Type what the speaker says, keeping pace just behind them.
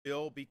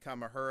will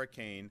become a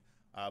hurricane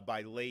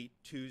by late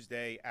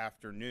Tuesday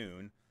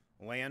afternoon.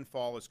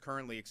 Landfall is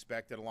currently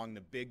expected along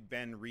the Big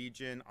Bend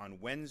region on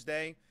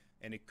Wednesday,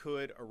 and it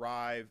could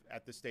arrive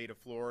at the state of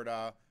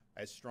Florida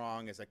as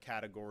strong as a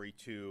Category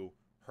 2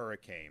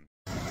 hurricane.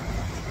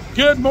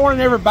 Good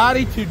morning,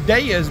 everybody.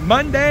 Today is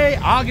Monday,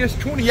 August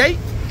 28th,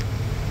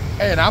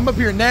 and I'm up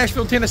here in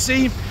Nashville,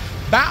 Tennessee,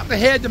 about to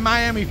head to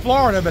Miami,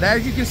 Florida. But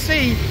as you can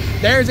see,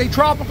 there's a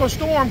tropical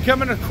storm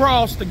coming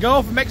across the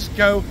Gulf of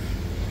Mexico,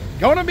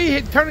 going to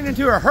be turning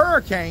into a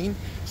hurricane.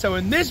 So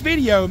in this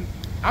video,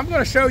 I'm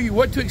going to show you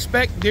what to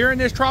expect during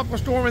this tropical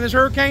storm and this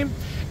hurricane,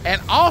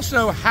 and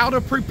also how to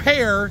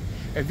prepare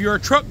if you're a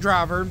truck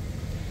driver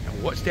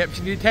and what steps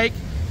you need to take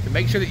to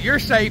make sure that you're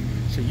safe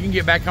so you can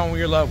get back home with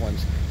your loved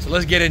ones. So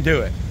let's get into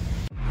it.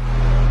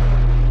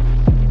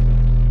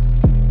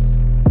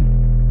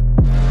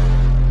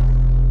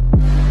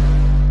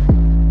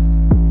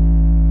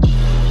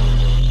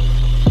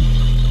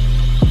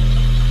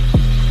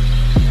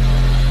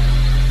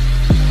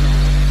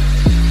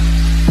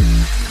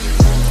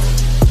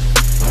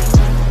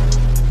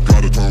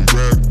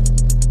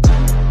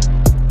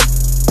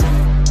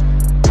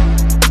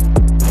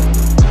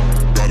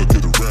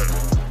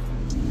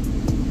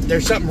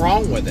 There's something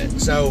wrong with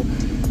it. So,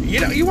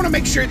 you want to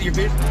make sure that you're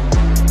busy.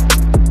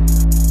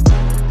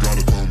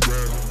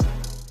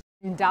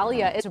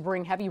 Idalia is to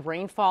bring heavy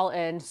rainfall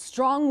and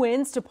strong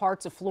winds to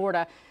parts of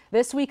Florida.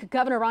 This week,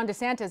 Governor Ron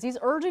DeSantis, he's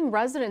urging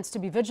residents to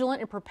be vigilant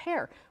and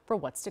prepare for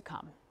what's to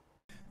come.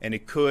 And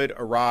it could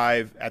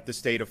arrive at the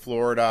state of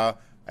Florida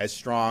as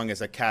strong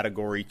as a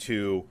Category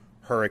 2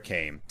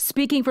 hurricane.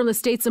 Speaking from the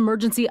state's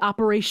Emergency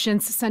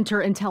Operations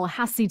Center in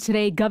Tallahassee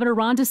today, Governor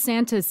Ron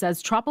DeSantis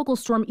says Tropical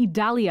Storm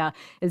Idalia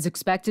is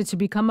expected to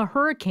become a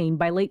hurricane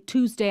by late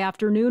Tuesday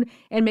afternoon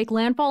and make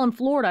landfall in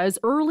Florida as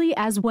early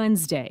as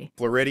Wednesday.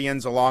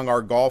 Floridians along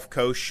our Gulf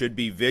Coast should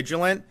be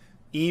vigilant,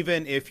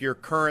 even if you're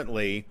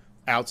currently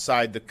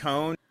outside the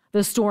cone.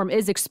 The storm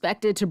is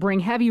expected to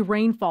bring heavy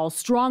rainfall,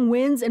 strong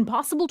winds, and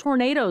possible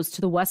tornadoes to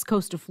the west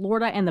coast of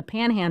Florida and the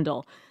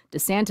Panhandle.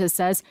 DeSantis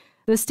says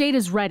the state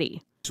is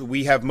ready. So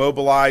we have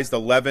mobilized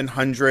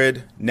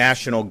 1,100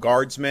 National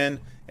Guardsmen,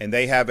 and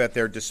they have at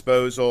their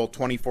disposal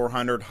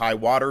 2,400 high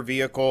water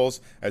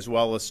vehicles, as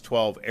well as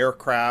 12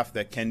 aircraft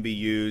that can be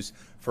used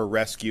for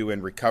rescue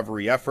and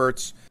recovery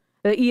efforts.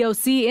 The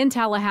EOC in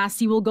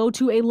Tallahassee will go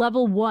to a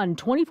level 1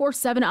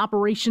 24/7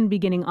 operation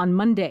beginning on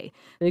Monday.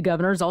 The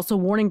governor is also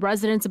warning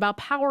residents about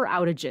power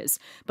outages,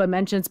 but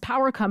mentions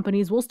power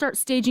companies will start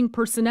staging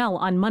personnel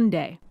on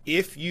Monday.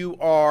 If you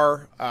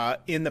are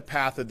in the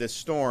path of this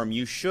storm,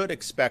 you should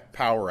expect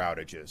power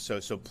outages.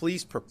 So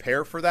please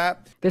prepare for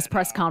that. This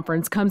press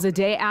conference comes a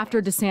day after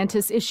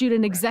DeSantis issued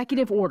an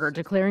executive order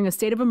declaring a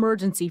state of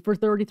emergency for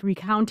 33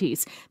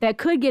 counties that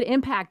could get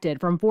impacted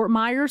from Fort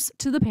Myers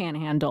to the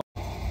Panhandle.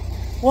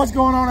 What's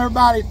going on,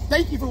 everybody?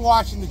 Thank you for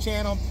watching the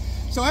channel.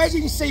 So as you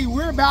can see,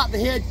 we're about to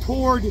head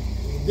toward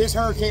this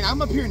hurricane.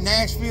 I'm up here in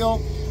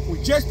Nashville. We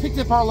just picked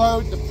up our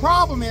load. The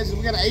problem is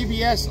we got an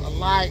ABS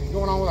light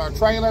going on with our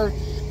trailer,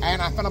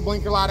 and I found a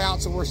blinker light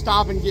out, so we're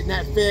stopping, getting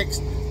that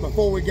fixed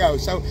before we go.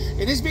 So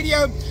in this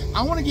video,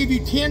 I want to give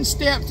you 10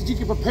 steps that you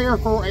can prepare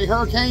for a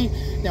hurricane.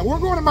 Now we're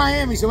going to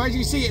Miami, so as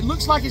you see, it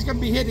looks like it's going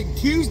to be hitting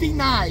Tuesday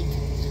night,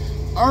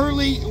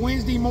 early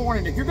Wednesday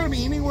morning. If you're going to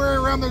be anywhere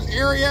around those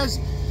areas,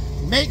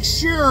 make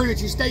sure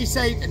that you stay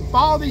safe and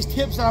follow these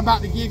tips that I'm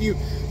about to give you.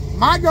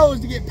 My goal is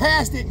to get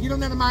past it, get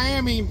on down to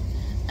Miami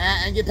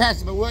and get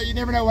past it, but you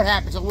never know what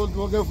happens, so we'll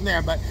go from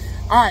there. But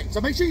all right,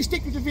 so make sure you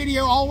stick with the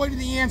video all the way to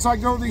the end so I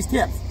can go over these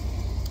tips.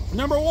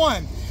 Number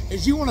one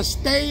is you want to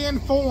stay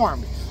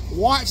informed.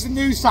 Watch the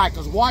news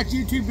cycles, watch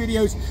YouTube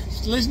videos,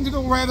 listen to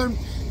the weather,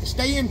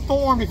 stay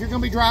informed if you're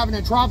going to be driving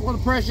a tropical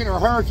depression or a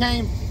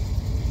hurricane,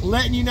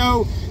 letting you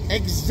know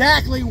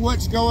exactly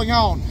what's going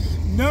on.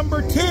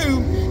 Number two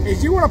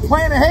is you want to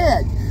plan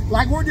ahead,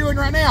 like we're doing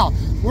right now.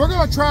 We're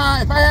going to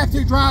try, if I have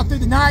to, drive through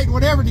the night,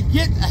 whatever, to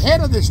get ahead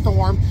of this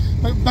storm,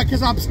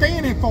 because I'm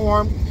staying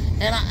informed,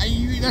 and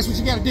that's what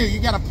you got to do.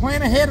 You got to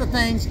plan ahead of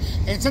things,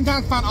 and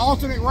sometimes find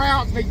alternate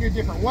routes, make your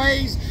different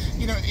ways.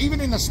 Even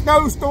in a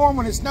snowstorm,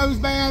 when it snows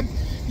bad,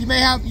 you may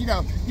have, you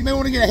may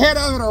want to get ahead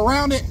of it or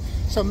around it.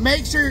 So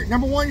make sure,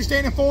 number one, you're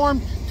staying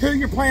informed. Two,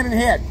 you're planning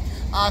ahead.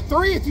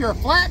 Three, if you're a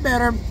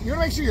flatbedder, you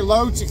want to make sure your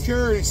load's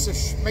secure.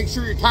 Make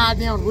sure you're tied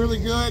down really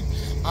good.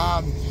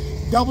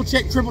 Double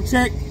check, triple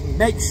check.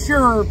 Make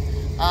sure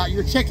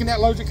you're checking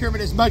that load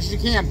securement as much as you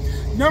can.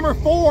 Number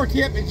four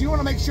tip is you want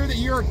to make sure that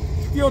your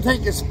fuel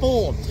tank is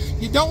full.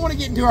 You don't want to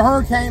get into a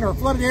hurricane or a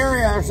flooded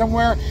area or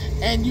somewhere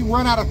and you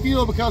run out of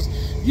fuel, because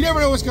you never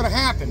know what's going to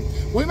happen.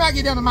 We might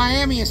get down to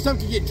Miami and stuff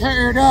could get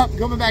teared up,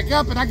 coming back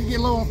up, and I could get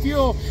low on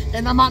fuel,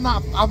 and I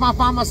might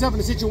find myself in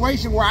a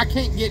situation where I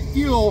can't get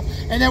fuel,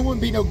 and that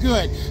wouldn't be no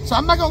good. So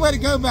I'm not going to let it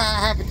go by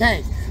half a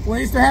tank. When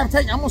it's to half a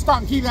tank, I'm going to stop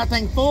and keep that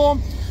thing full.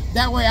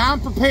 That way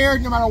I'm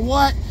prepared no matter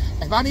what.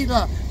 If I need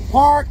to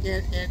park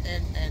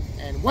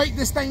and wait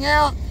this thing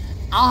out,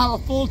 I'll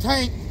have a full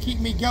tank to keep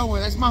me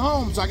going. That's my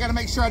home, so I got to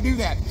make sure I do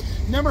that.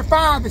 Number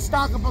 5 is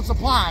stock up on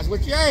supplies,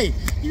 which, hey,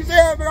 you say,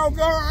 I'm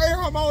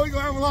always going to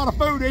have a lot of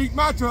food to eat in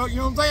my truck, you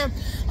know what I'm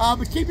saying?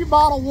 But keep your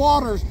bottled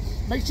waters.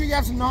 Make sure you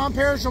have some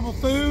non-perishable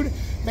food.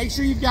 Make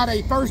sure you've got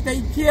a first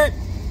aid kit.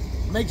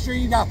 Make sure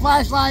you got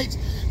flashlights.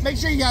 Make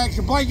sure you got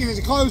extra blankets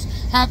and clothes.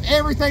 Have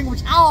everything,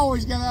 which I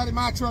always get out in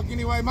my truck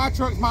anyway. My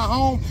truck's my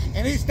home,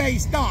 and it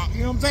stays stocked.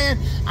 You know what I'm saying?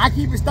 I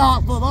keep it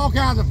stocked full of all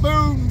kinds of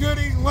food and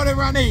goodies and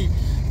whatever I need.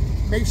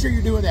 Make sure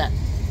you're doing that.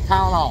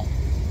 Tylenol,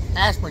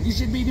 aspirin. You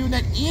should be doing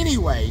that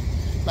anyway,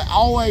 but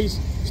always,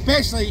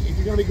 especially if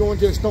you're going to be going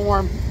to a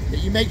storm,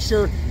 that you make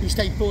sure you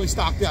stay fully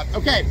stocked up.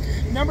 Okay,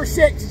 number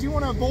 6 is you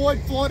want to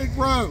avoid flooded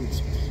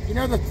roads. You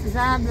know the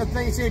design of the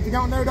thing said, if you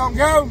don't know, don't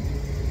go.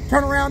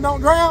 Turn around,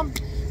 don't drown.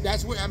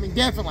 That's what, I mean,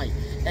 definitely.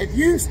 If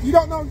you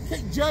don't know, you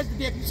can't judge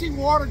the depth. You see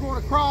water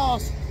going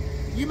across,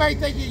 you may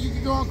think you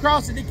can go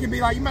across it. It could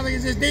be like, you might think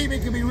it's this deep,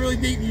 it could be really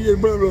deep. You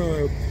just, blah,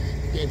 blah,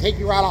 and take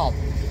you right off.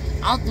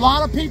 A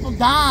lot of people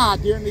die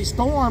during these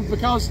storms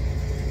because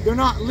they're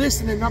not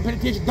listening, not paying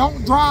attention.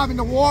 Don't drive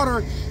into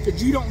water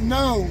because you don't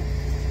know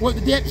what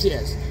the depth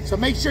is. So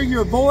make sure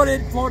you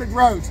avoid flooded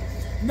roads.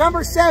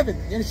 Number 7,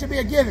 and it should be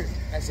a given,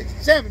 that's 6.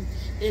 7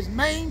 is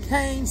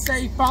maintain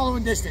safe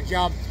following distance,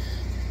 y'all.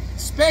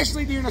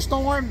 Especially during a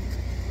storm,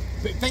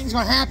 things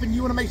gonna happen.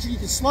 You want to make sure you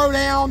can slow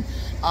down.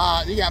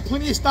 You got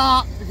plenty of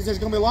stop because there's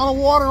gonna be a lot of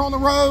water on the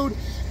road.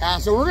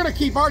 So we're gonna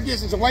keep our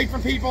distance away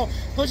from people.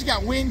 Plus you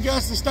got wind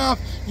gusts and stuff.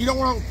 You don't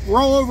want to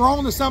roll over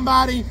onto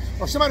somebody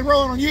or somebody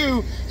rolling on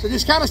you. So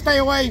just kind of stay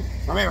away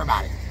from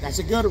everybody. That's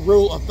a good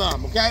rule of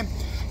thumb, okay?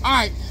 All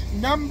right,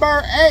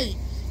 number 8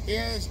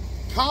 is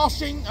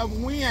caution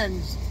of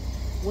winds.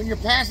 When you're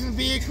passing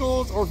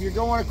vehicles or if you're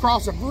going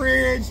across a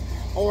bridge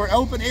or an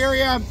open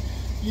area,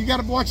 you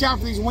got to watch out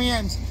for these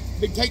winds.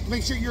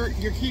 Make sure you're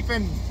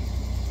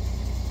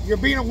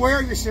being aware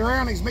of your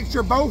surroundings. Make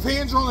sure both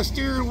hands are on the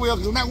steering wheel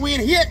because when that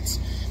wind hits,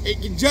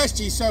 it can adjust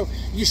you. So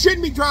you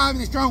shouldn't be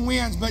driving in strong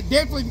winds, but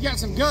definitely if you got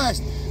some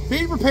gust,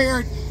 be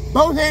prepared.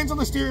 Both hands on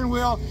the steering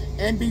wheel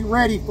and be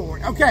ready for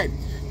it. Okay,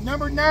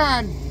 number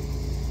 9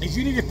 is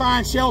you need to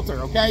find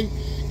shelter. Okay,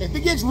 if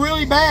it gets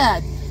really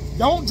bad,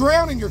 don't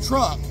drown in your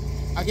truck.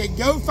 Okay,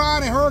 go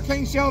find a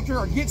hurricane shelter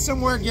or get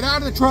somewhere, get out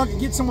of the truck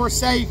and get somewhere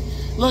safe.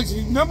 Look,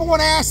 the number 1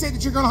 asset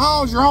that you're going to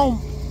haul is your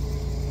home.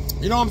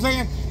 You know what I'm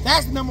saying?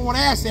 That's the number 1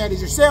 asset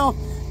is yourself.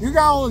 You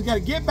always got to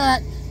get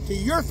back to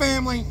your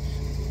family.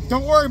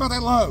 Don't worry about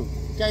that load,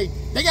 okay?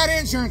 They got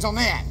insurance on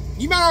that.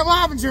 You might have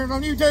life insurance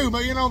on you too,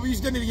 but you know, you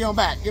still need to get them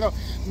back. You know,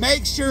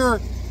 make sure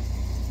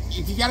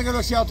if you got to go to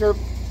a shelter, go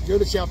to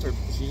the shelter.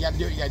 So you got to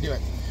do it, you got to do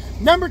it.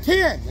 Number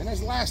 10, and that's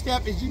the last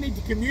step, is you need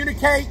to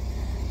communicate.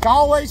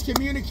 Always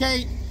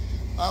communicate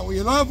with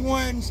your loved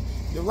ones,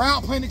 the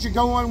route plan that you're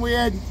going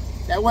with.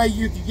 That way, if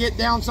you get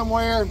down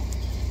somewhere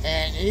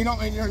and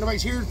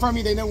nobody's hearing from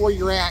you, they know where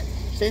you're at.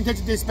 Stay in touch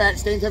with dispatch,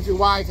 stay in touch with your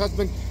wife,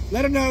 husband.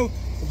 Let them know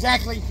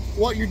exactly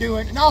what you're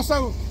doing. And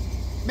also,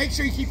 make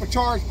sure you keep a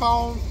charged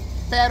phone,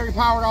 battery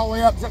powered all the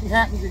way up. Something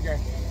happens, you get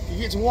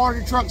some water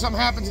in your truck,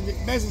 something happens and it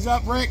messes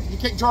up, Rick, you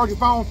can't charge your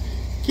phone.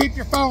 Keep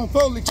your phone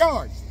fully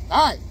charged.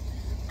 All right.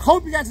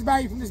 Hope you got some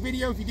value from this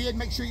video. If you did,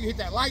 make sure you hit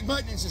that like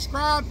button and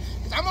subscribe,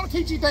 because I'm going to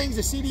teach you things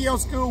the CDL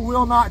school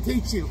will not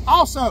teach you.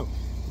 Also,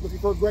 looking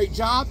for a great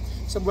job,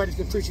 somewhere that's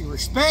going to treat you with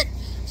respect,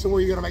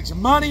 somewhere you're going to make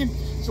some money,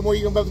 somewhere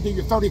you're going to be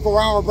able to do your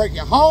 34-hour break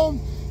at home,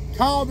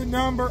 call the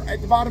number at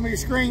the bottom of your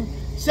screen,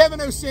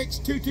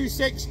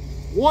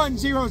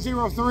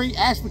 706-226-1003.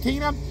 Ask for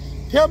Tina.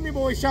 Tell them your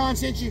boy Shawn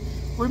sent you.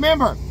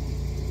 Remember,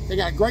 they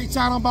got a great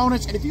sign-on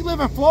bonus, and if you live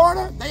in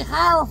Florida, they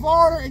hire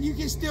Florida, and you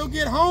can still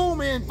get home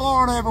in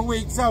Florida every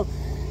week. So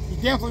you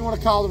definitely want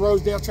to call the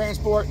Rosedale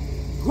Transport.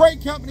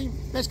 Great company,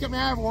 best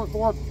company I ever worked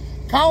for.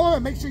 Call them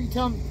and make sure you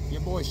tell them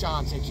your boy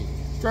Shawn sent you.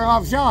 Straight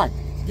off Shawn,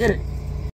 get it.